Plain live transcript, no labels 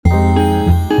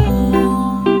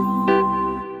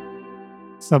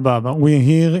Sababa. We're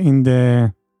here in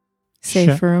the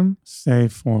Safe room.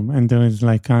 Safe room, and there is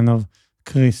like kind of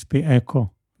crispy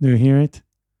echo. Do you hear it?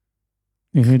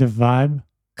 You hear the vibe?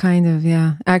 Kind of,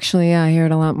 yeah. Actually, yeah, I hear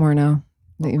it a lot more now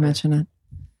that you mention it.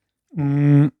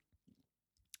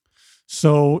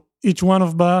 So each one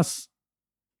of us,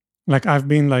 like I've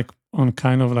been like on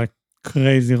kind of like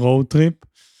crazy road trip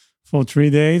for 3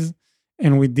 days,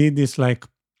 and we did this like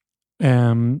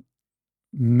memo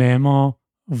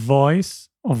voice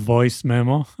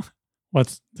memo.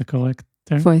 What's the correct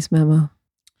term? Voice memo.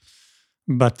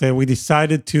 But we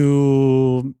decided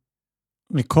to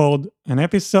record an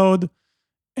episode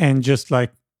and just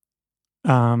like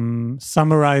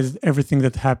summarize everything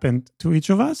that happened to each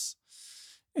of us.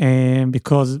 And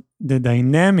because the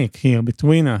dynamic here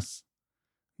between us,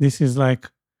 this is like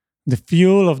the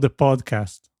fuel of the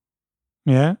podcast.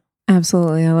 Yeah?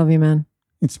 Absolutely. I love you, man.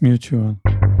 It's mutual.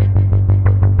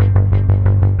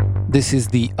 This is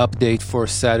the update for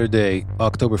Saturday,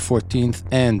 October 14th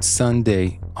and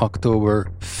Sunday, October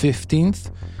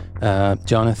 15th.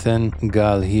 Jonathan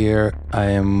Gal here. I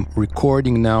am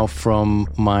recording now from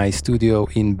my studio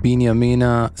in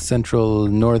Binyamina, central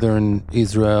northern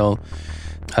Israel.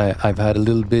 I've had a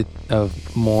little bit of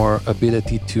more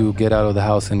ability to get out of the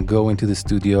house and go into the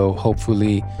studio.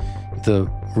 Hopefully the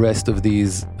rest of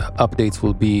these updates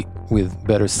will be with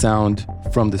better sound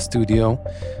from the studio.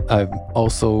 I'm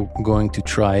also going to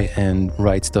try and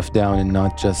write stuff down and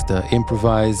not just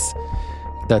improvise.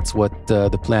 That's what the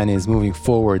plan is moving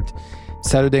forward.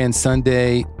 Saturday and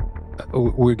Sunday,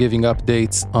 we're giving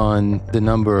updates on the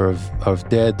number of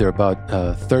dead. There are about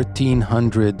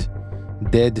 1,300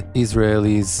 dead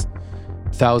Israelis,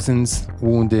 thousands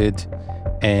wounded,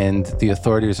 and the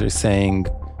authorities are saying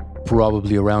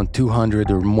probably around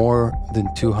 200 or more than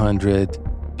 200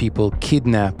 people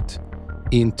kidnapped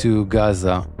into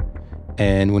Gaza.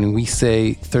 And when we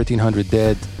say 1,300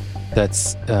 dead,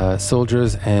 that's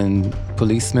soldiers and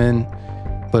policemen,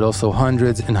 but also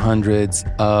hundreds and hundreds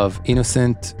of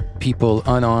innocent people,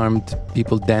 unarmed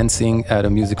people dancing at a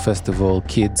music festival,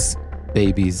 kids,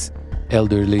 babies,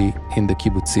 elderly in the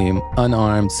kibbutzim,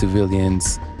 unarmed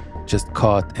civilians just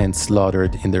caught and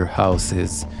slaughtered in their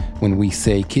houses. When we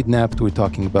say kidnapped, we're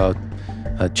talking about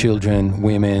children,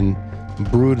 women,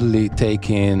 brutally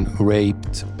taken,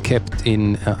 raped, kept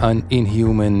in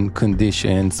inhuman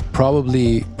conditions,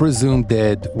 probably presumed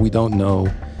dead, we don't know.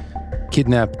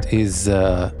 Kidnapped is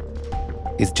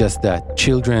just that.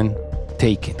 Children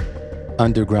taken,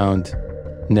 underground,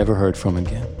 never heard from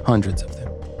again. Hundreds of them.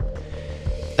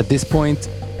 At this point,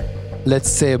 let's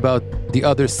say about the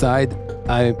other side,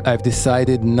 I've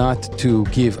decided not to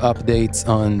give updates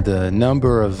on the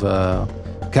number of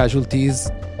casualties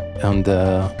on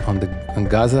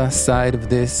Gaza side of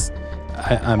this.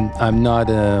 I'm not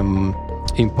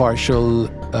impartial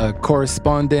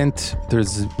correspondent.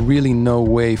 There's really no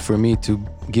way for me to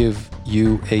give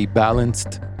you a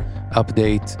balanced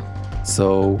update.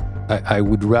 So I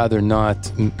would rather not,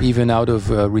 even out of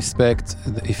respect.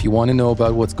 If you want to know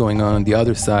about what's going on the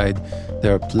other side,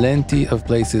 there are plenty of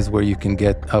places where you can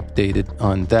get updated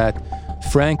on that.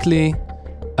 Frankly,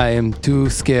 I am too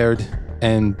scared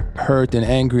and hurt and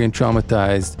angry and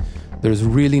traumatized. There's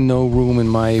really no room in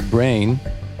my brain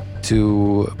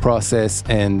to process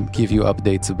and give you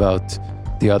updates about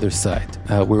the other side.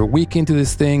 We're a week into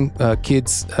this thing.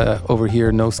 Kids over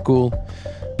here, no school.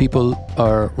 People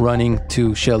are running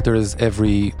to shelters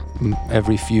every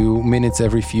few minutes,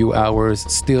 every few hours.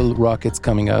 Still rockets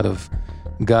coming out of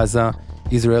Gaza.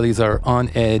 Israelis are on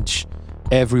edge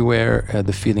everywhere.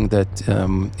 The feeling that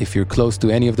if you're close to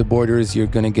any of the borders, you're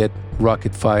going to get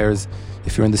rocket fires.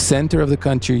 If you're in the center of the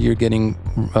country, you're getting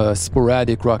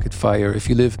sporadic rocket fire. If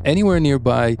you live anywhere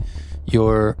nearby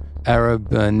your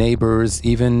Arab neighbors,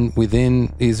 even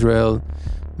within Israel,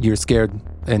 you're scared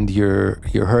and you're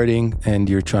hurting and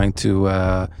you're trying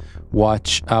to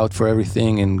watch out for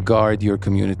everything and guard your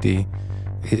community.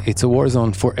 It's a war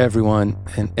zone for everyone,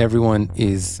 and everyone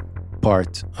is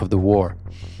part of the war.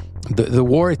 The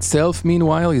war itself,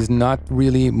 meanwhile, is not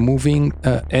really moving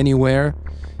anywhere.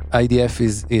 IDF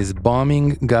is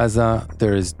bombing Gaza.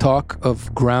 There is talk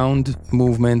of ground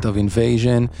movement, of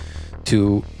invasion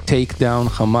to take down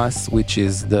Hamas, which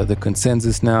is the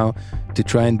consensus now, to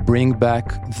try and bring back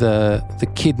the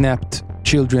kidnapped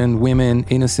children, women,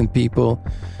 innocent people,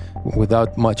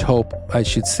 without much hope, I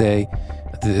should say.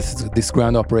 This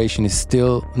ground operation is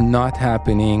still not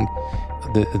happening.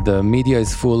 The media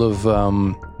is full of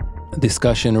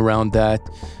discussion around that.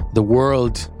 The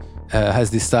world has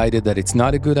decided that it's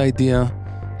not a good idea.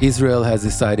 Israel has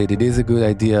decided it is a good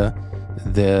idea.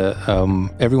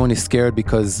 Everyone is scared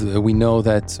because we know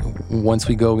that once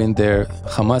we go in there,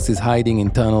 Hamas is hiding in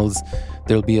tunnels.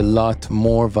 There'll be a lot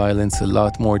more violence, a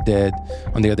lot more dead.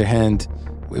 On the other hand,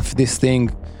 if this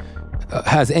thing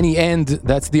has any end,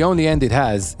 that's the only end it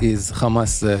has, is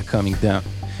Hamas coming down.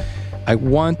 I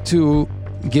want to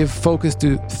give focus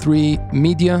to 3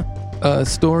 media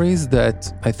stories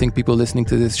that I think people listening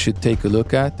to this should take a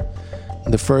look at.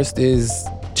 The first is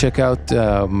check out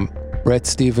Bret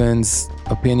Stephens'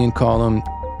 opinion column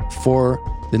for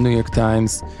the New York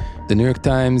Times. The New York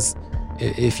Times,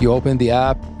 if you open the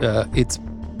app, it's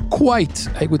quite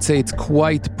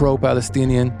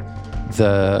pro-Palestinian.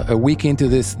 A week into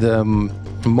this,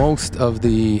 most of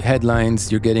the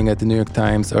headlines you're getting at the New York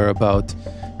Times are about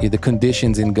the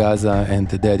conditions in Gaza and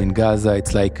the dead in Gaza.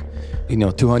 It's like,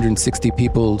 260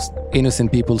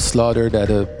 innocent people slaughtered at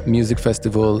a music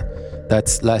festival.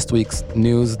 That's last week's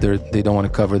news. They don't want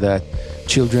to cover that.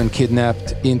 Children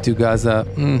kidnapped into Gaza.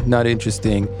 Not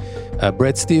interesting.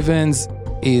 Bret Stephens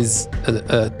is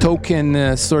a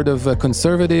token sort of a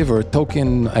conservative or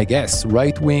token, I guess,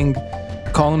 right-wing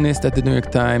columnist at the New York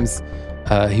Times.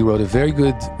 He wrote a very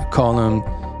good column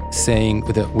saying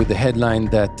with the headline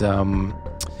that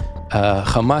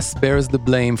Hamas bears the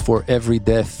blame for every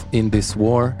death in this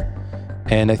war.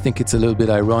 And I think it's a little bit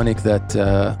ironic that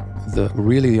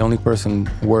the only person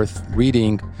worth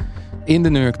reading in the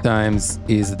New York Times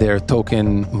is their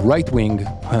token right-wing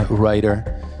writer.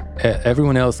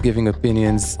 Everyone else giving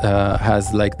opinions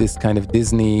has like this kind of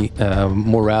Disney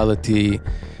morality,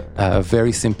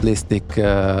 very simplistic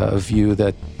view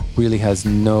that really has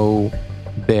no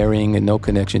bearing and no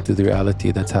connection to the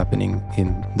reality that's happening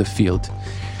in the field.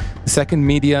 The second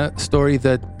media story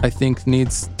that I think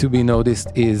needs to be noticed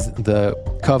is the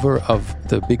cover of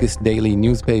the biggest daily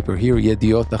newspaper here,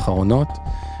 Yediot Ahronot.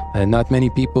 Not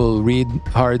many people read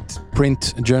hard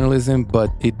print journalism, but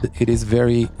it's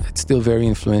still very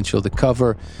influential. The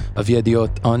cover of Yediot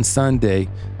on Sunday,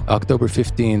 October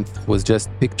 15th, was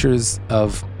just pictures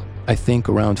of, I think,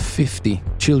 around 50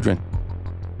 children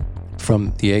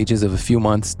from the ages of a few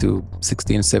months to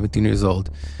 16 or 17 years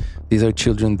old. These are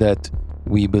children that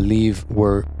we believe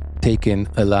were taken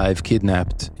alive,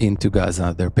 kidnapped into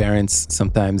Gaza. Their parents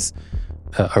sometimes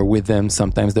are with them.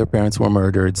 Sometimes their parents were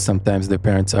murdered. Sometimes their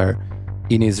parents are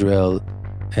in Israel.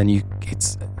 And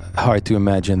it's hard to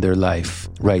imagine their life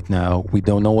right now. We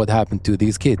don't know what happened to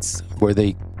these kids. Were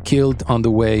they killed on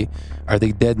the way? Are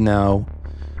they dead now?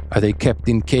 Are they kept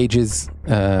in cages?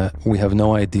 We have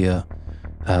no idea.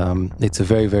 It's a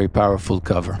very, very powerful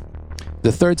cover.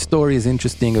 The third story is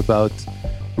interesting about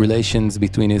relations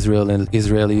between Israel and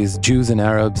Israelis, Jews and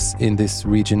Arabs in this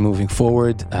region moving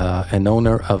forward. An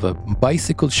owner of a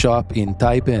bicycle shop in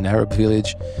Taibe, an Arab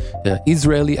village,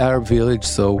 Israeli Arab village,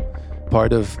 so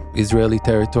part of Israeli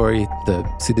territory. The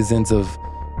citizens of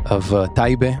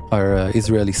Taibe are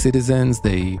Israeli citizens.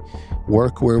 They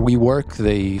work where we work.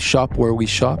 They shop where we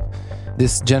shop.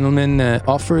 This gentleman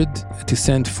offered to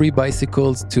send free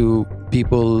bicycles to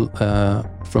people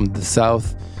from the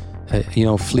south,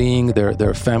 fleeing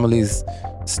their families,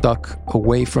 stuck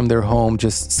away from their home,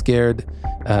 just scared,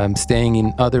 staying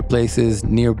in other places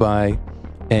nearby.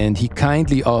 And he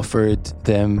kindly offered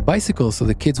them bicycles so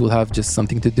the kids will have just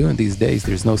something to do in these days.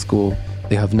 There's no school,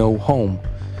 they have no home.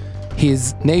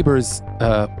 His neighbors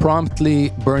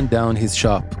promptly burned down his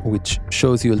shop, which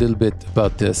shows you a little bit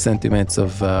about the sentiments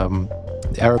of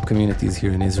the Arab communities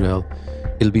here in Israel.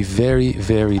 It'll be very,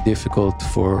 very difficult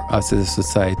for us as a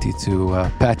society to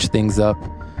patch things up.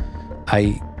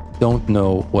 I don't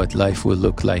know what life will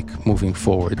look like moving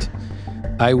forward.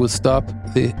 I will stop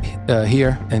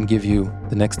here and give you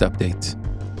the next update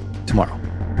tomorrow.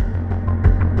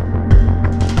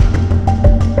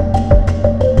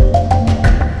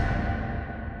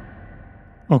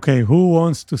 Okay, who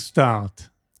wants to start?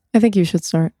 I think you should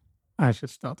start. I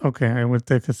should start. Okay, I will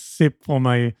take a sip from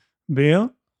my beer.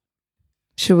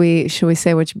 Should we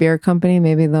say which beer company?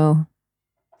 Maybe they'll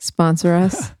sponsor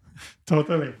us.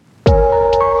 Totally.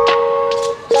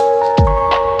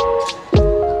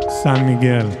 San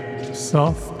Miguel,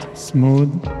 soft,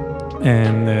 smooth,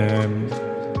 and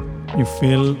you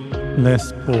feel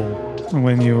less poor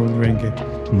when you drink it.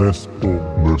 Less poor.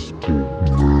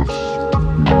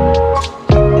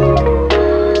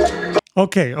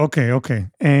 Okay.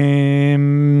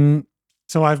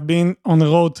 So I've been on a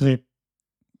road trip,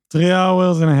 3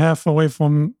 hours and a half away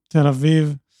from Tel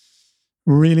Aviv,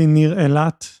 really near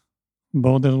Eilat,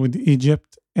 border with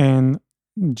Egypt and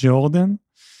Jordan.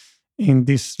 In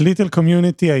this little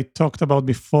community I talked about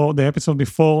before, the episode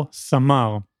before,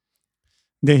 Samar.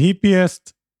 The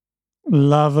hippiest,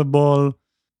 lovable,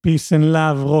 peace and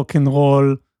love, rock and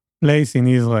roll place in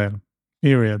Israel,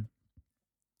 period.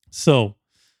 So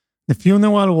the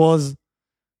funeral was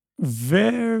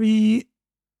very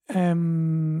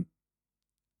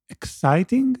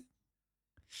exciting.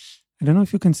 I don't know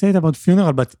if you can say it about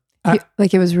funeral, but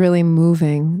like it was really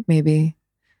moving, maybe.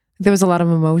 There was a lot of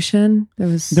emotion.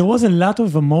 There was a lot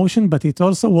of emotion, but it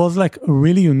also was like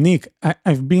really unique.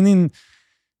 I've been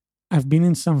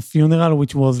in some funeral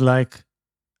which was like,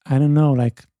 I don't know,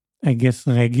 like I guess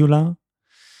regular.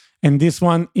 And this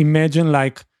one, imagine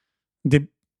like the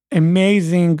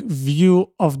amazing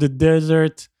view of the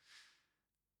desert.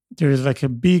 There is like a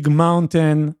big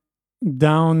mountain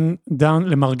down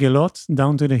Lemargelot,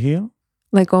 down to the hill.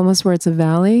 Like almost where it's a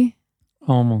valley?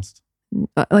 Almost.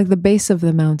 Like the base of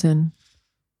the mountain.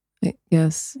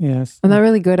 Yes. Yes. I'm not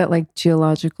really good at like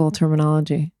geological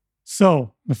terminology.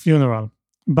 So, the funeral.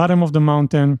 Bottom of the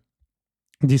mountain,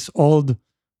 this old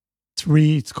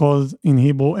tree, it's called in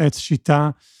Hebrew, Etz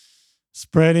Shita,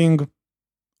 spreading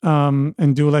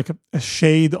and do like a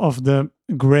shade of the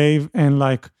grave and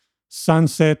like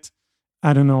sunset,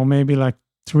 I don't know, maybe like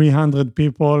 300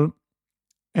 people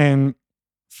and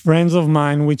friends of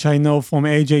mine, which I know from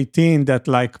age 18 that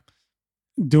like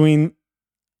doing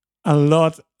a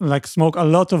lot, like smoke a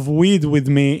lot of weed with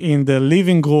me in the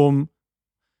living room,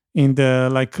 in the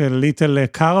like a little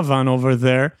caravan over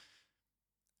there.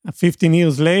 15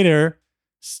 years later,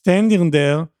 standing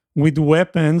there with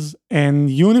weapons and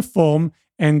uniform,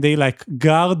 and they like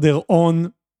guard their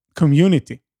own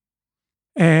community.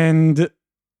 And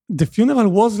the funeral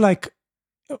was like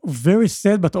very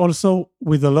sad, but also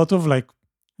with a lot of like,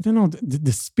 I don't know,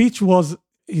 the speech was,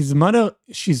 his mother,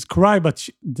 she's cried, but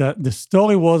the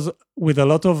story was with a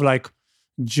lot of like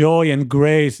joy and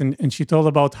grace. And she told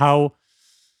about how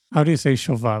do you say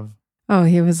shovav? Oh,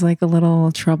 he was like a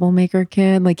little troublemaker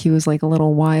kid. Like he was like a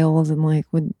little wild and like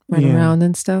would run around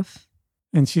and stuff.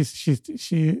 And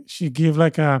she gave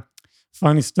like a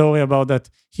funny story about that.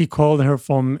 He called her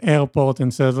from airport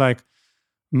and says like,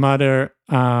 "Mother,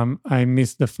 I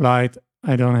missed the flight.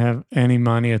 I don't have any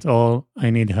money at all.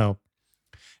 I need help."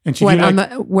 And she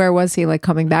where was he? Like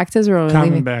coming back to Israel?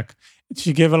 Coming back.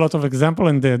 She gave a lot of example,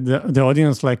 and the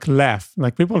audience like laugh.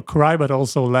 Like people cry, but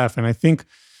also laugh. And I think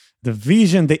the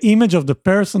vision, the image of the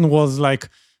person was like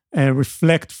a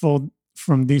reflect from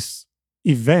this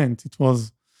event. It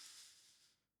was,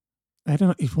 I don't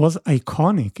know, it was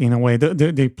iconic in a way.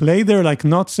 They play their like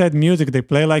not sad music. They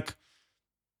play like,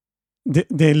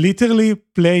 they literally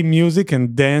play music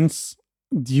and dance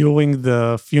during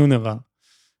the funeral.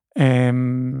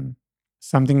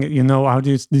 Something, you know, how do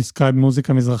you describe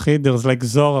Muzika Mizrachit? There's like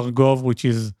Zohar Argov, which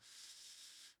is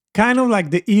kind of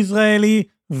like the Israeli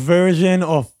version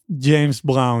of James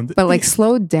Brown. But like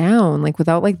slowed down, like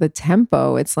without like the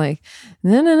tempo. It's like,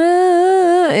 na na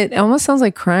na. It almost sounds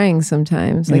like crying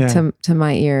sometimes, like to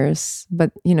my ears.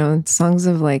 But, you know, songs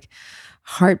of like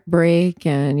heartbreak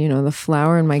and, you know, the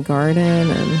flower in my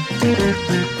garden and...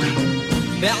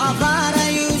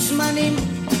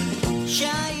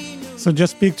 So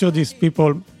just picture these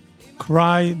people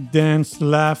cry, dance,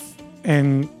 laugh,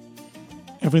 and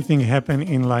everything happened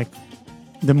in like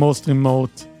the most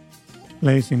remote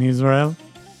place in Israel.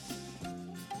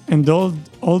 And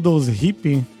all those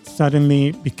hippie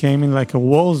suddenly became in like a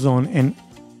war zone,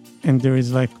 and there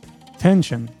is like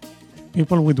tension.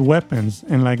 People with weapons,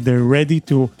 and like they're ready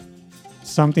to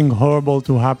something horrible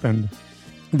to happen.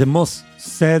 The most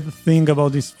sad thing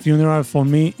about this funeral for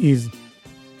me is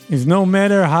no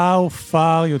matter how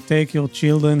far you take your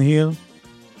children here,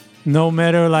 no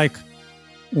matter like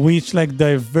which like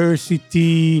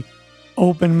diversity,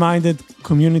 open-minded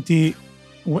community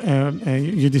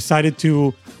you decided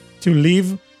to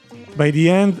live, by the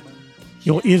end,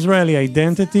 your Israeli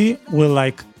identity will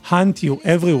like hunt you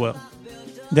everywhere.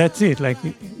 That's it. Like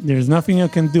there's nothing you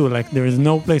can do. Like there is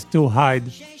no place to hide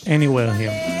anywhere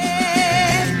here.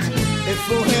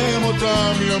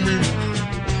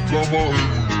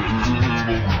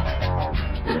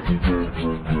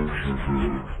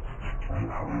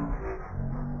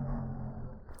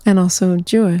 And also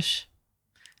Jewish.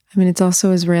 I mean, it's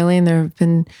also Israeli, and there have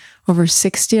been over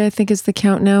 60, I think is the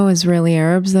count now, Israeli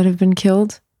Arabs that have been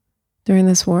killed during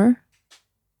this war.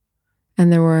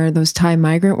 And there were those Thai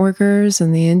migrant workers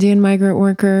and the Indian migrant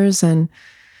workers, and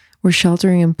we're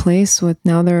sheltering in place with,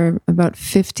 now there are about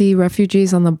 50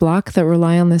 refugees on the block that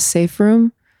rely on this safe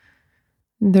room.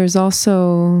 There's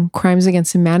also crimes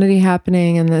against humanity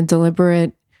happening and the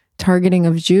deliberate targeting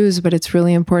of Jews, but it's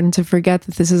really important to forget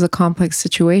that this is a complex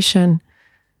situation.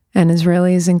 And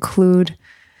Israelis include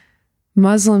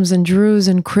Muslims and Druze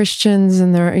and Christians,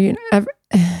 and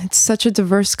it's such a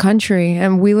diverse country.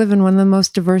 And we live in one of the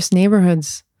most diverse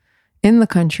neighborhoods in the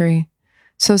country,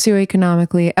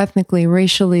 socioeconomically, ethnically,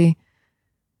 racially.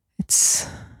 It's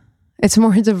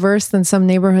more diverse than some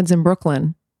neighborhoods in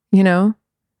Brooklyn, you know?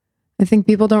 I think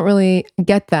people don't really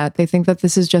get that. They think that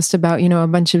this is just about, a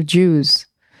bunch of Jews,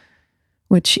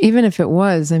 which even if it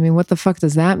was, I mean, what the fuck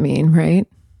does that mean, right?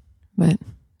 But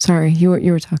sorry, you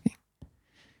were talking.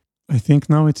 I think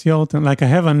now it's your turn. Like I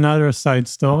have another side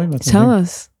story, but tell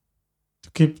us.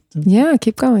 Yeah,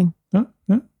 keep going.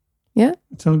 Yeah.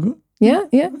 It's all good. Yeah.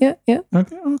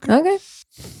 Okay.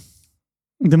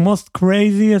 The most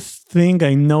craziest thing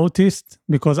I noticed,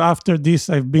 because after this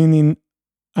I've been in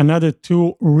another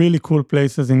 2 really cool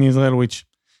places in Israel, which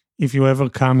if you ever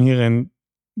come here and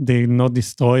they not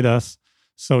destroyed us.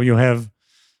 So you have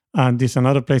this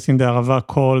another place in the Arava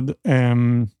called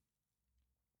Neot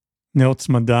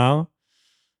Smadar.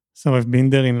 So I've been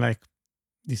there in like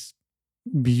this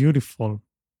beautiful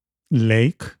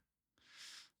lake.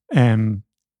 And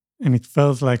it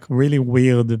feels like really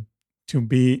weird to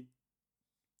be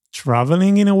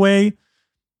traveling in a way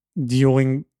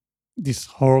during this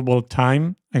horrible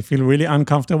time. I feel really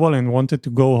uncomfortable and wanted to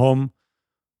go home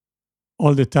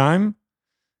all the time,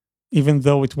 even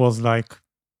though it was like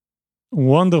a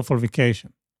wonderful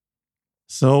vacation.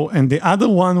 So, and the other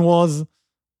one was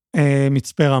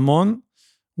Mitzpe Ramon,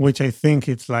 which I think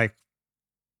it's like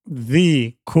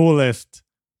the coolest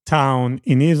town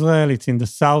in Israel. It's in the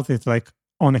south. It's like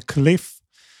on a cliff,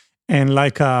 and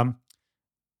like a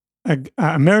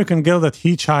American girl that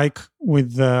hitchhiked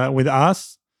with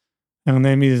us. Her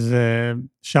name is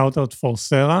shout out for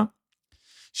Sarah.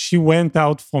 She went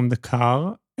out from the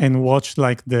car and watched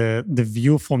like the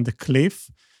view from the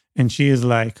cliff, and she is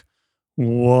like,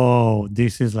 "Whoa,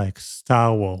 this is like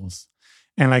Star Wars,"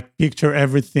 and like picture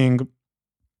everything.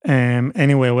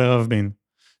 Anyway, where I've been.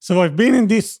 So I've been in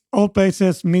these all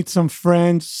places, meet some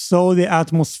friends, saw the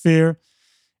atmosphere.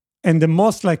 And the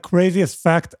most like craziest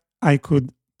fact I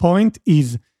could point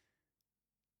is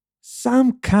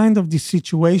some kind of this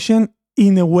situation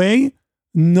in a way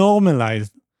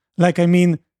normalized. Like, I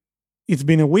mean, it's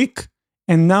been a week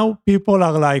and now people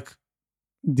are like,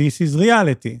 this is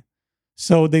reality.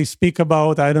 So they speak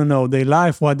about, I don't know, their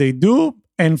life, what they do.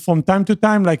 And from time to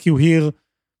time, like you hear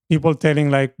people telling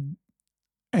like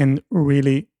an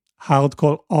really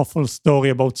hardcore, awful story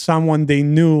about someone they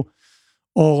knew.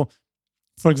 Or,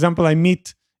 for example, I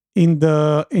meet in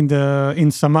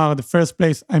Samar, the first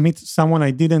place, I meet someone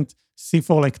I didn't see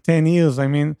for like 10 years. I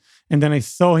mean, and then I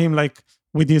saw him like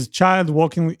with his child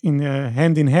walking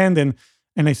hand in hand. And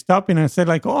I stopped and I said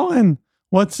like, Oren,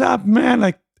 what's up, man?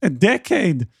 Like a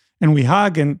decade. And we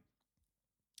hug and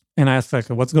I asked like,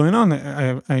 what's going on?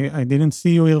 I didn't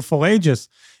see you here for ages.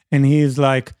 And he is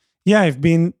like, yeah,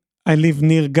 I live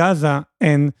near Gaza,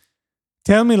 and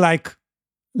tell me like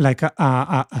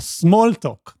a small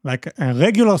talk, like a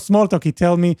regular small talk. He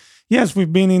tell me, yes,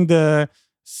 we've been in the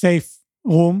safe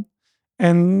room,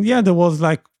 and yeah, there was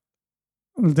like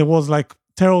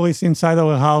terrorists inside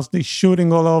our house. They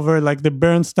shooting all over, like they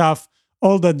burn stuff,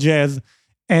 all that jazz.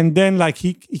 And then like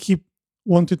he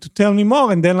wanted to tell me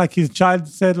more, and then like his child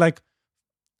said like,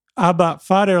 Abba,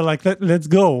 father, like let's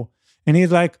go. And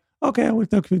he's like, okay, I will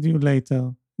talk with you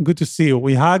later. Good to see you.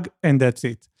 We hug, and that's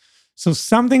it. So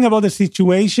something about the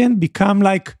situation become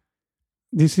like,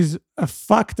 this is a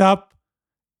fucked up,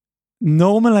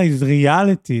 normalized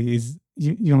reality.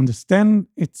 You understand?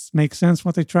 It makes sense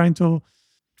what I'm trying to...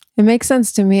 It makes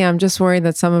sense to me. I'm just worried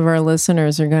that some of our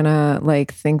listeners are going to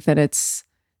like think that it's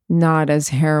not as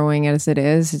harrowing as it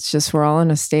is. It's just, we're all in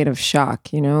a state of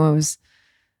shock. You know,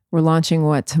 we're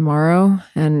launching tomorrow.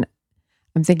 And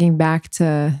I'm thinking back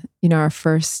to, our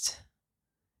first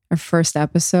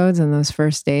episodes and those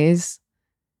first days.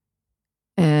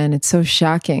 And it's so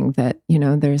shocking that,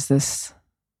 there's this,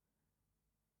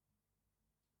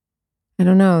 I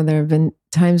don't know, there have been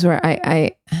times where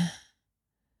I'm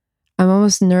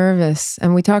almost nervous.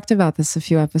 And we talked about this a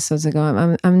few episodes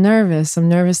ago. I'm nervous. I'm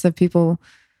nervous that people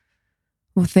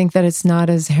will think that it's not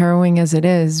as harrowing as it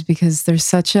is, because there's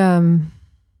such a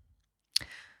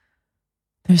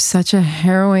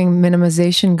harrowing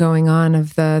minimization going on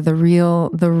of the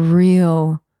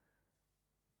real.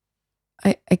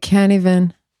 I can't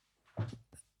even.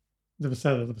 זה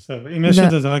בסדר. אם יש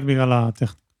את זה, זה רק בגלל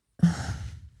הטכניקה.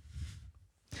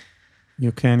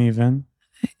 You can't even.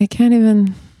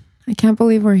 I can't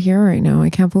believe we're here right now. I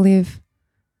can't believe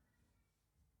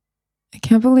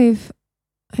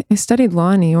I studied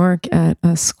law in New York at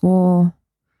a school,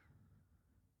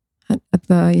 at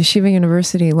the Yeshiva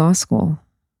University Law School,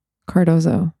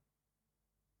 Cardozo.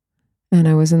 And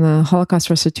I was in the Holocaust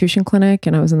Restitution Clinic,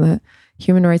 and I was in the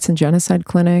Human Rights and Genocide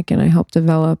Clinic, and I helped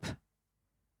develop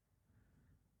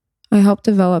I helped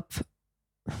develop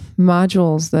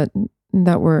modules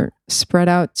that were spread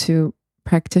out to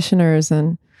practitioners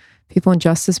and people in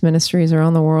justice ministries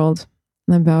around the world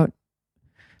about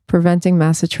preventing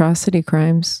mass atrocity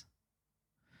crimes.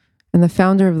 And the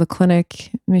founder of the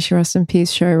clinic, may she rest in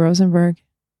peace, Sherry Rosenberg.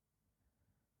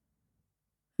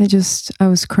 I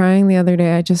was crying the other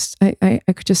day. I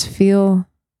could just feel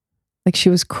like she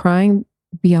was crying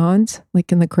beyond,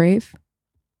 like in the grave.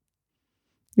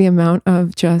 The amount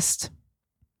of just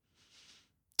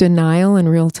denial in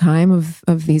real time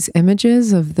of these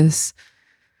images, of these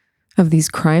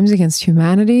crimes against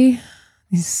humanity,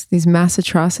 these mass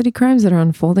atrocity crimes that are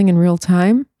unfolding in real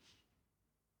time.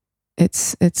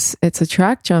 It's a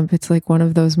track jump. It's like one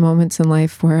of those moments in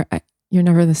life where you're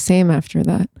never the same after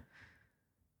that.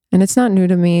 And it's not new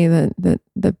to me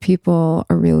that people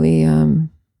are really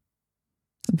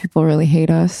people really hate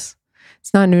us.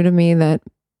 It's not new to me that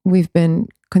we've been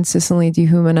consistently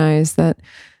dehumanized, that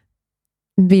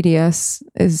BDS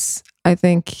is, I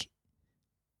think,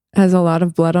 has a lot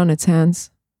of blood on its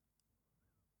hands.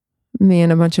 Me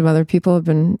and a bunch of other people have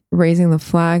been raising the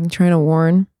flag, trying to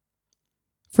warn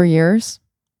for years.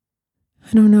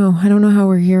 I don't know how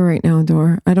we're here right now,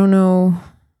 Dor. I don't know.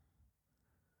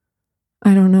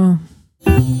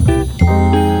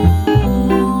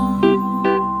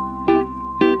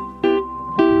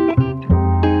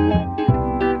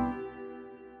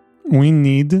 We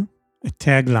need a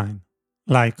tagline,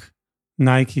 like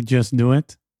Nike Just Do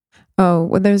It. Oh,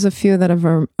 well, there's a few that have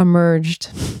emerged.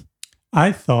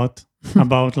 I thought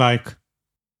about like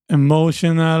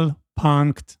emotional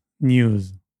punked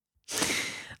news.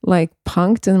 Like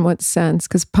punked in what sense?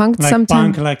 Because punked Like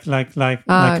sometimes punk, like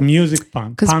music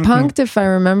punk. Because punked, if I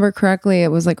remember correctly,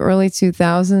 it was like early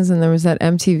 2000s, and there was that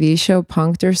MTV show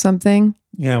Punked or something.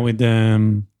 Yeah, with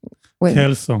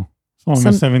Kelso from the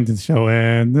 70s show.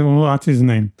 What's his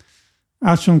name?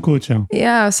 Ashton Kutcher.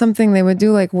 Yeah, something they would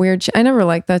do like weird. I never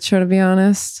liked that show, to be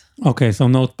honest. Okay, so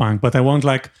not punk, but I want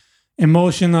like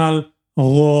emotional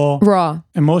raw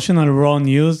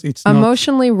news. It's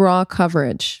emotionally raw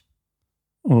coverage.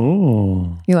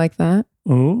 Oh, you like that?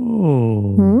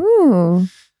 Oh,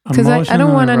 because I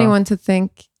don't want anyone to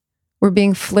think we're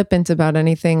being flippant about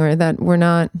anything or that we're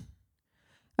not.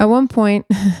 At one point,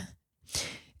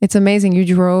 it's amazing. You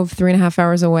drove 3.5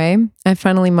 hours away. I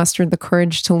finally mustered the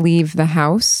courage to leave the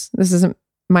house. This isn't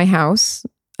my house.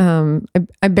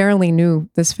 I barely knew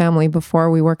this family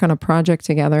before. We work on a project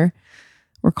together.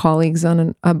 We're colleagues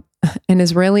on an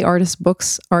Israeli artist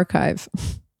books archive.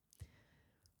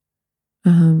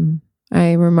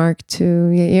 I remarked to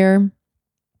Yair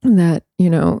that,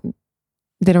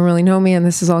 they don't really know me and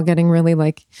this is all getting really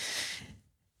like,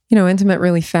 intimate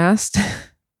really fast.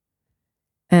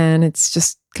 And it's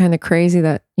just kind of crazy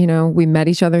that, we met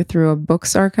each other through a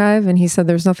books archive, and he said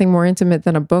there's nothing more intimate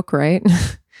than a book, right?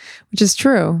 Which is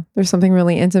true. There's something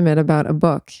really intimate about a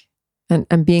book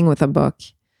and being with a book.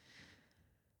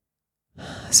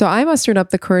 So I mustered up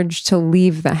the courage to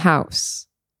leave the house.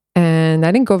 And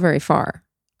I didn't go very far.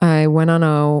 I went on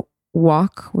a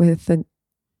walk with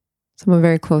someone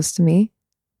very close to me.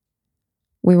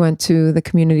 We went to the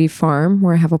community farm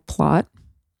where I have a plot.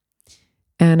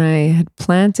 And I had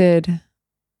planted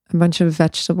a bunch of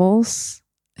vegetables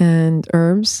and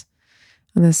herbs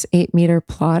on this 8-meter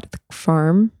plot at the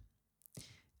farm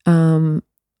on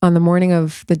the morning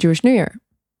of the Jewish New Year.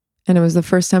 And it was the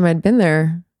first time I'd been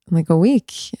there like a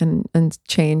week and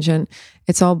change, and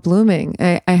it's all blooming.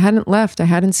 I hadn't left. I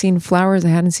hadn't seen flowers. I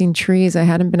hadn't seen trees. I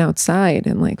hadn't been outside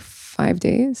in like 5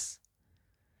 days.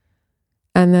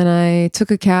 And then I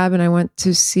took a cab and I went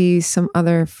to see some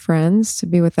other friends to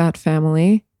be with that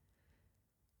family,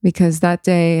 because that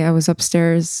day I was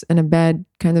upstairs in a bed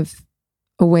kind of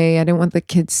away. I didn't want the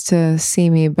kids to see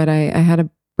me, but I had a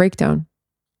breakdown.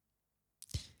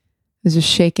 I was just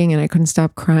shaking and I couldn't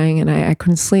stop crying and I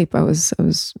couldn't sleep. I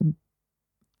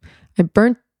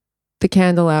burnt the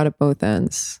candle out at both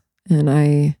ends and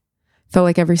I felt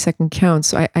like every second counts.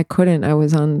 So I couldn't. I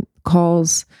was on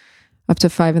calls up to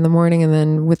 5 a.m. and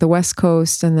then with the West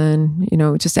Coast, and then,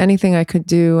 just anything I could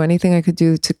do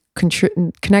to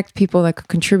connect people that could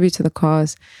contribute to the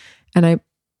cause. And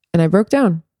I broke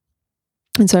down.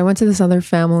 And so I went to this other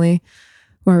family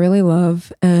who I really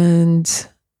love. And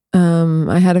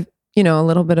I had a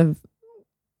little bit of,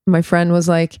 my friend was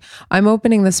like, I'm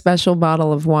opening the special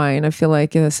bottle of wine. I feel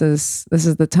like this is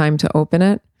the time to open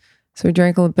it. So we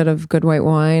drank a little bit of good white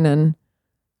wine, and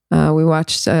we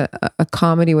watched a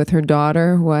comedy with her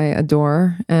daughter, who I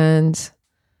adore. And,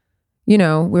 we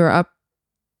were up.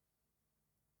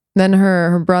 Then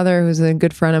her brother, who's a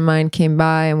good friend of mine, came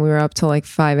by, and we were up till like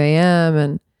 5 a.m.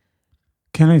 and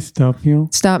Can I stop you?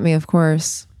 Stop me, of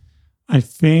course. I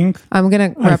think I'm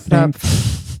going to wrap it up.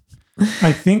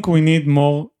 I think we need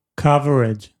more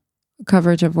coverage.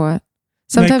 Coverage of what?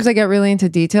 Sometimes I get really into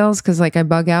details because like I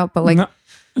bug out, but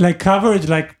like coverage,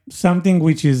 like something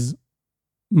which is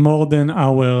more than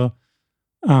our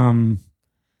I'm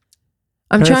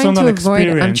trying to avoid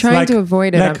it. I'm trying to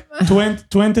avoid it. Like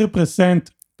 20%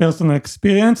 personal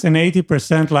experience and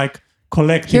 80% like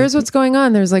collective. Here's what's going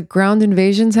on. There's like ground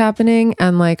invasions happening,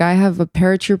 and like I have a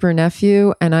paratrooper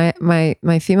nephew, and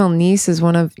my female niece is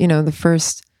one of, the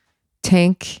first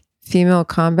tank female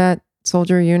combat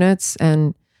soldier units,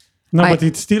 and but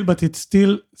it's still that's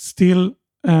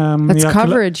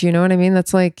coverage, you know what I mean?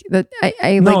 That's like that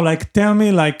tell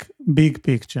me like big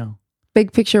picture.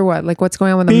 Big picture what? Like what's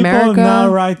going on with People America?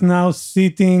 right now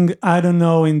sitting, I don't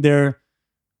know, in their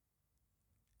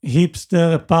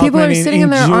hipster apartment. People are sitting in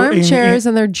their armchairs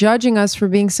and they're judging us for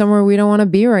being somewhere we don't want to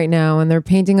be right now, and they're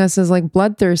painting us as like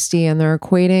bloodthirsty, and they're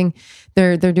doing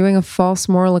a false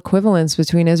moral equivalence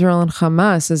between Israel and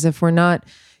Hamas, as if we're not,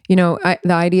 the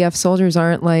IDF soldiers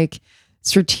aren't like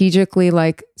strategically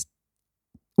like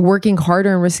working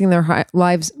harder and risking their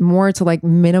lives more to like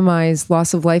minimize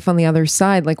loss of life on the other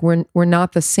side. Like we're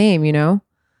not the same,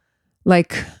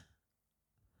 like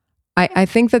I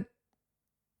think that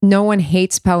no one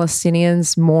hates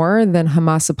Palestinians more than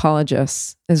Hamas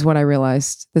apologists, is what I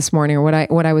realized this morning, or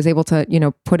what I was able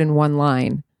to, put in one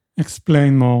line.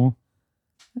 Explain more.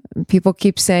 People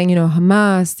keep saying,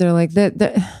 Hamas, they're like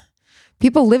that.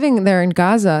 People living there in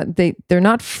Gaza, they're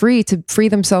not free to free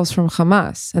themselves from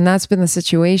Hamas. And that's been the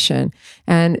situation.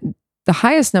 And the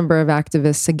highest number of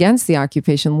activists against the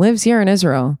occupation lives here in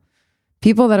Israel.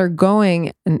 People that are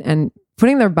going and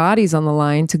putting their bodies on the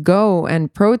line to go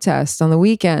and protest on the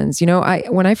weekends.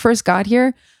 When I first got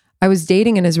here, I was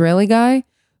dating an Israeli guy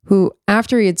who,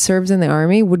 after he had served in the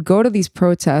army, would go to these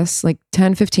protests like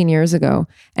 10, 15 years ago,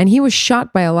 and he was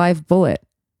shot by a live bullet.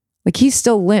 Like he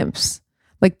still limps.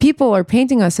 Like people are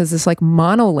painting us as this like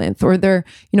monolith, or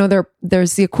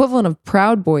there's the equivalent of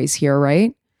Proud Boys here,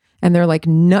 right? And they're like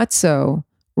nutso,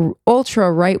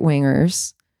 ultra right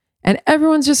wingers. And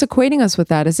everyone's just equating us with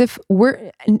that, as if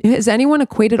has anyone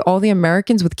equated all the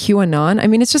Americans with QAnon? I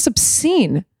mean, it's just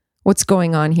obscene what's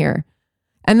going on here.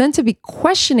 And then to be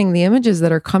questioning the images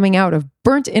that are coming out of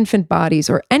burnt infant bodies,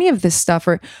 or any of this stuff,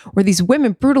 or these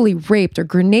women brutally raped, or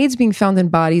grenades being found in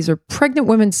bodies, or pregnant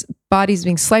women's bodies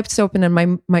being sliced open. And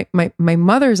my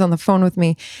mother's on the phone with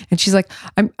me, and she's like,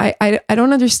 I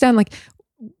don't understand. Like,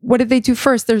 what did they do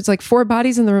first? There's like 4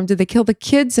 bodies in the room. Did they kill the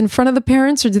kids in front of the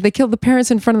parents, or did they kill the parents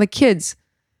in front of the kids?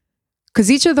 Because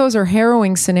each of those are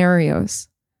harrowing scenarios.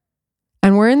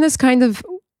 And we're in this kind of,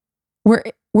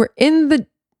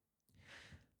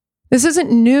 this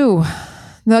isn't new.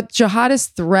 The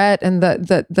jihadist threat and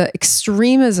the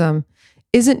extremism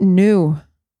isn't new.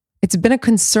 It's been a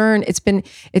concern. It's been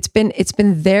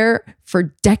there for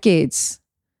decades.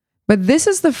 But this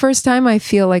is the first time I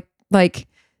feel like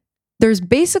there's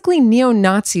basically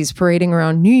neo-Nazis parading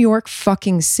around New York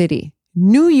fucking city.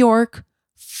 New York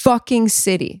fucking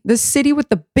city. The city with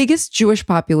the biggest Jewish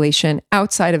population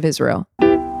outside of Israel.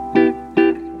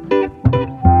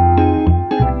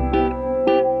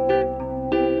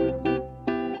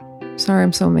 Sorry,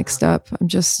 I'm so mixed up. I'm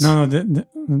just... No,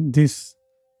 this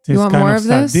you want kind more of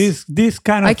of this? This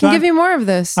kind of I can give you more of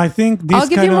this. I think this I'll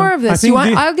give you more of this.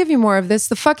 I'll give you more of this.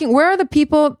 Where are the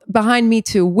people behind Me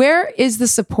Too? Where is the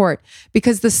support?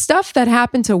 Because the stuff that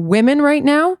happened to women right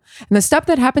now, and the stuff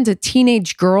that happened to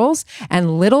teenage girls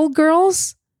and little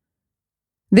girls,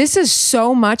 this is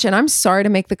so much, and I'm sorry to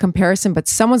make the comparison, but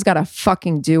someone's got to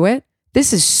fucking do it.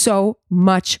 This is so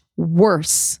much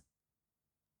worse.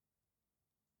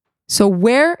 So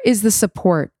where is the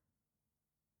support?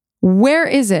 Where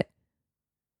is it?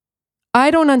 I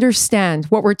don't understand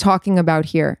what we're talking about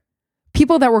here.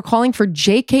 People that were calling for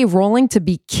J.K. Rowling to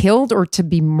be killed or to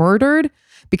be murdered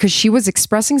because she was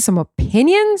expressing some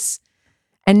opinions,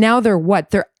 and now they're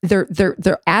what? They're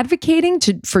advocating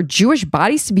for Jewish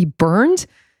bodies to be burned.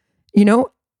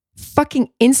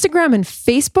 Fucking Instagram and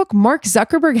Facebook, Mark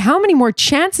Zuckerberg. How many more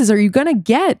chances are you gonna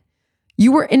get?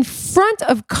 You were in front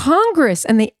of Congress,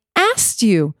 and they asked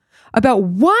you about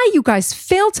why you guys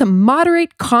failed to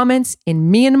moderate comments in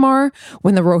Myanmar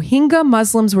when the Rohingya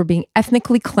Muslims were being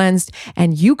ethnically cleansed,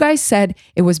 and you guys said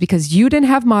it was because you didn't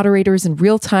have moderators in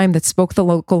real time that spoke the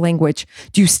local language.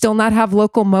 Do you still not have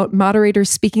local moderators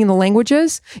speaking the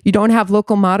languages? You don't have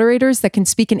local moderators that can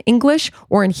speak in English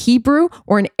or in Hebrew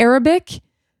or in Arabic?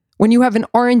 When you have an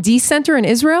R&D center in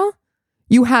Israel,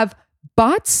 you have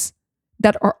bots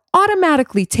that are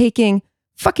automatically taking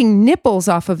fucking nipples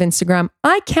off of Instagram.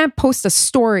 I can't post a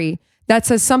story that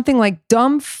says something like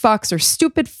dumb fucks or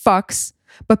stupid fucks,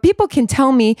 but people can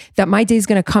tell me that my day's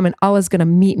going to come and Allah's going to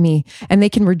meet me, and they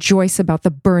can rejoice about the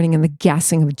burning and the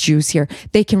gassing of Jews here.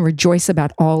 They can rejoice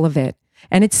about all of it.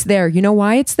 And it's there. You know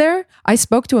why it's there? I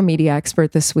spoke to a media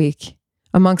expert this week,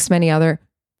 amongst many other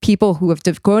people who have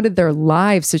devoted their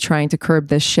lives to trying to curb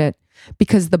this shit.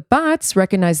 Because the bots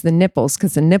recognize the nipples,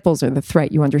 because the nipples are the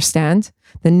threat, you understand?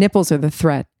 The nipples are the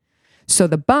threat. So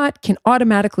the bot can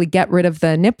automatically get rid of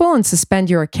the nipple and suspend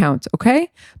your account, okay?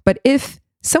 But if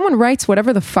someone writes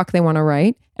whatever the fuck they want to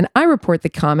write, and I report the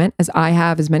comment, as I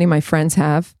have, as many of my friends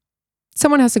have,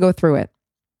 someone has to go through it.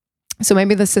 So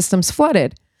maybe the system's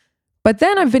flooded. But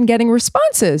then I've been getting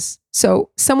responses. So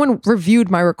someone reviewed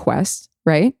my request,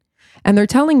 right? And they're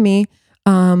telling me,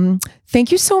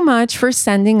 thank you so much for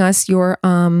sending us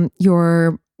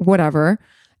your whatever.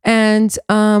 And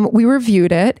we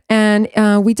reviewed it, and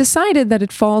we decided that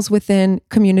it falls within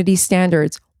community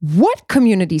standards. What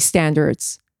community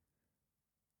standards?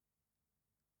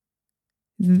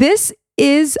 This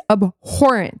is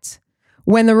abhorrent.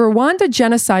 When the Rwanda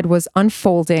genocide was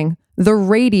unfolding, the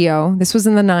radio, this was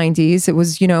in the 90s, it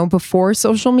was, before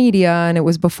social media, and it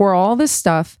was before all this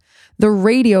stuff, the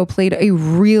radio played a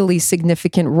really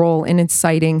significant role in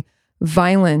inciting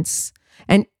violence.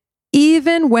 And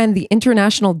even when the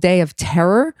International Day of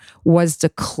Terror was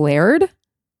declared,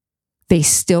 they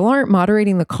still aren't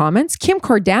moderating the comments. Kim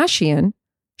Kardashian,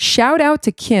 shout out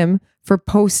to Kim for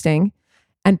posting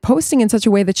in such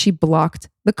a way that she blocked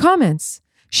the comments.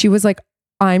 She was like,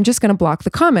 I'm just going to block the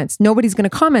comments. Nobody's going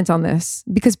to comment on this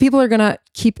because people are going to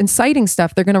keep inciting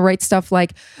stuff. They're going to write stuff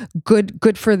like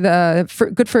good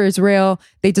for Israel.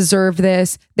 They deserve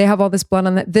this. They have all this blood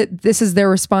on that. This is their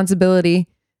responsibility.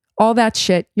 All that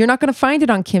shit. You're not going to find it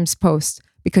on Kim's post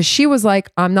because she was like,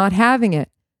 I'm not having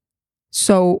it.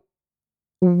 So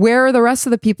where are the rest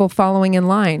of the people following in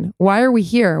line? Why are we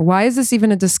here? Why is this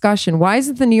even a discussion? Why is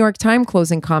it the New York Times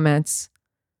closing comments?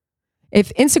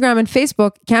 If Instagram and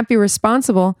Facebook can't be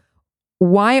responsible,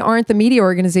 why aren't the media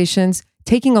organizations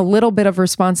taking a little bit of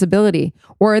responsibility?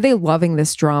 Or are they loving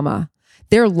this drama?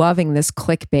 They're loving this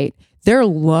clickbait. They're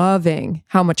loving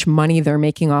how much money they're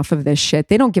making off of this shit.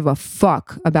 They don't give a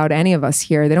fuck about any of us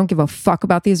here. They don't give a fuck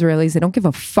about the Israelis. They don't give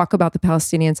a fuck about the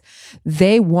Palestinians.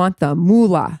 They want the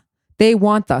moolah. They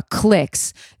want the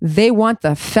clicks. They want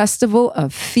the festival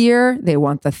of fear. They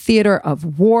want the theater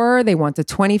of war. They want the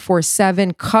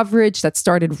 24/7 coverage that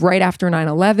started right after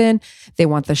 9/11. They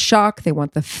want the shock. They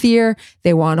want the fear.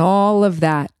 They want all of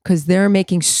that because they're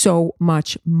making so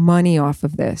much money off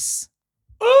of this.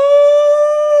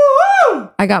 Ooh!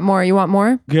 I got more. You want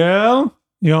more? Girl,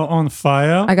 you're on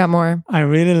fire. I got more. I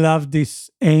really love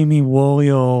this Amy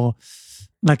Warrior,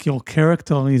 like your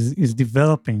character is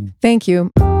developing. Thank you.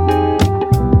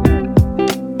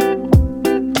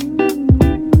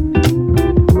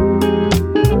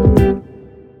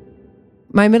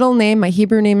 My middle name, my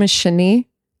Hebrew name is Shani,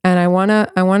 and I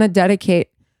wanna dedicate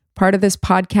part of this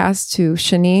podcast to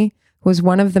Shani, who was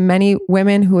one of the many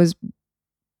women who was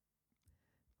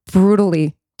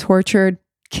brutally tortured,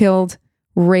 killed,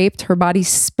 raped, her body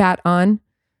spat on.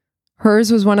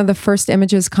 Hers was one of the first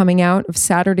images coming out of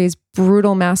Saturday's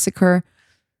brutal massacre.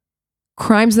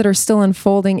 Crimes that are still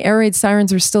unfolding. Air raid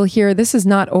sirens are still here. This is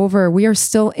not over. We are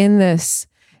still in this.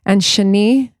 And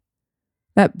Shani,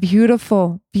 that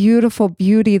beautiful, beautiful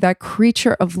beauty, that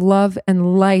creature of love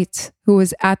and light who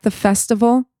was at the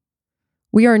festival,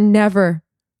 we are never,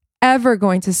 ever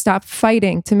going to stop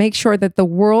fighting to make sure that the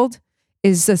world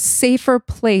is a safer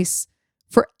place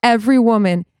for every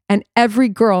woman and every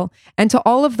girl, and to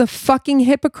all of the fucking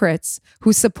hypocrites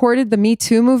who supported the Me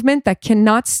Too movement that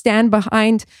cannot stand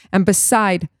behind and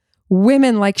beside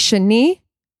women like Shani.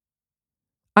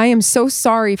 I am so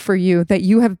sorry for you that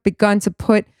you have begun to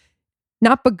put,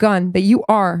 not begun, that you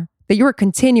are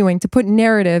continuing to put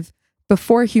narrative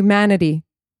before humanity.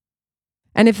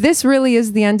 And if this really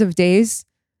is the end of days,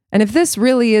 and if this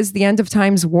really is the end of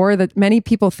time's war that many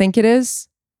people think it is,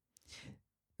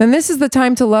 then this is the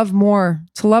time to love more,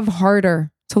 to love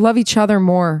harder, to love each other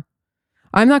more.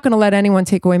 I'm not going to let anyone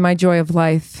take away my joy of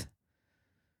life.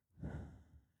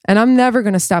 And I'm never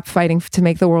going to stop fighting to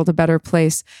make the world a better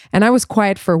place. And I was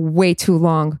quiet for way too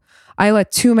long. I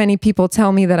let too many people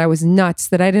tell me that I was nuts,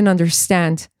 that I didn't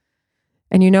understand.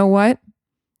 And you know what?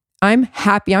 I'm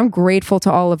happy. I'm grateful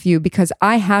to all of you because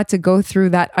I had to go through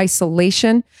that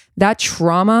isolation, that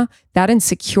trauma, that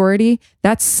insecurity,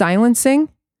 that silencing,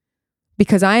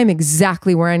 because I am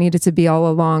exactly where I needed to be all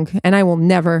along. And I will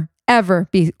never, ever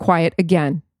be quiet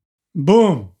again.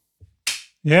 Boom.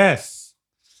 Yes.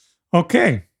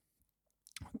 Okay.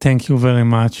 Thank you very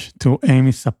much to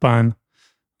Amy Sapan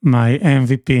my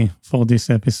MVP for this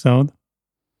episode.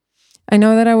 I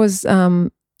know that I was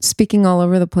speaking all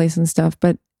over the place and stuff,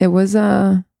 but it was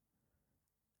long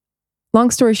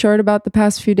story short about the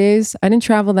past few days. I didn't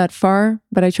travel that far,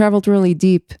 but I traveled really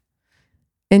deep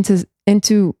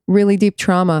into really deep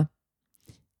trauma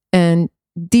and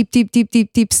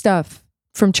deep stuff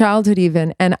from childhood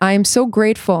even. And I am so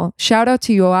grateful. Shout out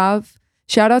to Yoav.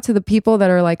 Shout out to the people that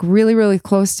are like really, really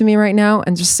close to me right now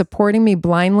and just supporting me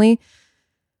blindly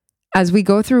as we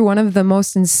go through one of the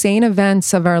most insane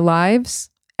events of our lives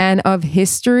and of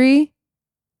history,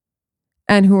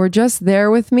 and who were just there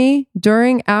with me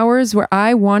during hours where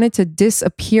I wanted to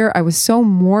disappear. I was so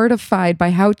mortified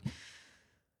by how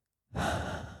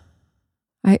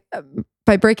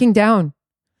by breaking down.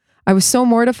 I was so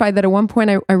mortified that at one point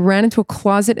I ran into a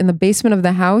closet in the basement of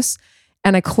the house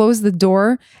and I closed the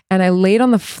door and I laid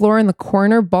on the floor in the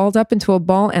corner, balled up into a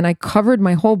ball, and I covered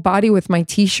my whole body with my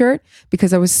t-shirt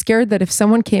because I was scared that if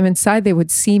someone came inside, they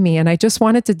would see me, and I just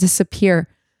wanted to disappear.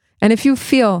 And if you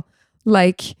feel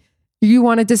like you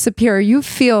want to disappear, or you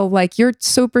feel like you're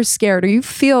super scared, or you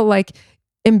feel like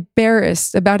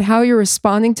embarrassed about how you're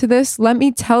responding to this, let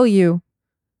me tell you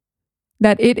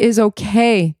that it is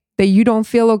okay that you don't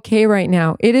feel okay right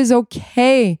now. It is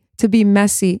okay to be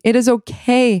messy. It is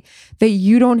okay that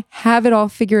you don't have it all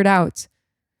figured out.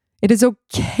 It is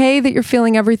okay that you're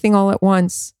feeling everything all at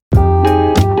once.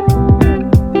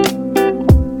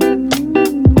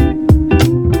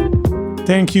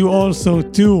 Thank you also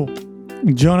to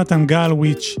Jonathan Gal,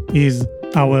 which is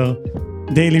our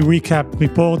daily recap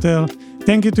reporter.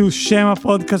 Thank you to Shema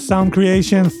Podcast Sound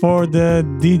Creation for the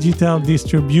digital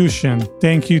distribution.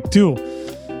 Thank you to,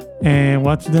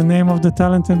 what's the name of the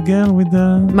talented girl with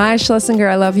the... Maya Schlesinger,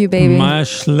 I love you, baby. Maya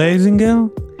Schlesinger?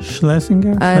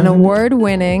 An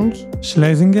award-winning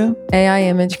Schlesinger? AI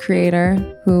image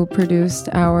creator who produced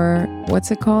our,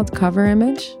 what's it called? Cover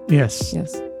image? Yes.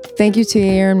 Yes. Thank you to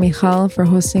Yair and Michal for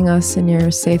hosting us in your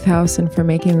safe house and for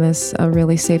making this a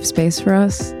really safe space for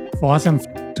us. For us and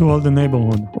to all the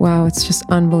neighborhood. Wow, it's just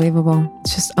unbelievable.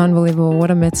 It's just unbelievable. What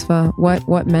a mitzvah.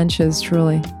 What mentions,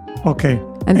 truly. Okay.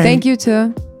 And thank you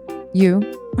to you.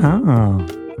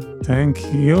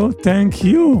 Thank you. Thank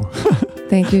you.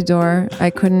 Thank you, Dor. I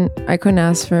couldn't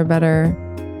ask for a better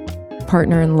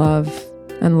partner in love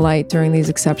and light during these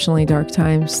exceptionally dark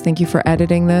times. Thank you for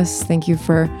editing this. Thank you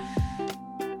for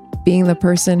being the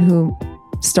person who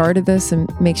started this and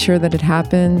make sure that it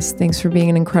happens. Thanks for being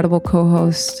an incredible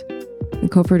co-host and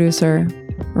co-producer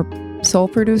or sole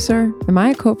producer. Am I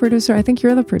a co-producer? I think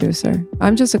you're the producer.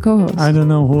 I'm just a co-host. I don't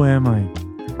know. Who am I?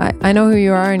 I know who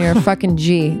you are, and you're a fucking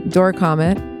G, Dor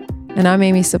Comet, and I'm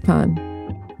Amy Sapan.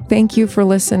 Thank you for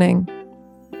listening.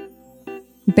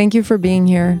 Thank you for being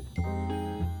here,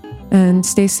 and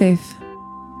stay safe.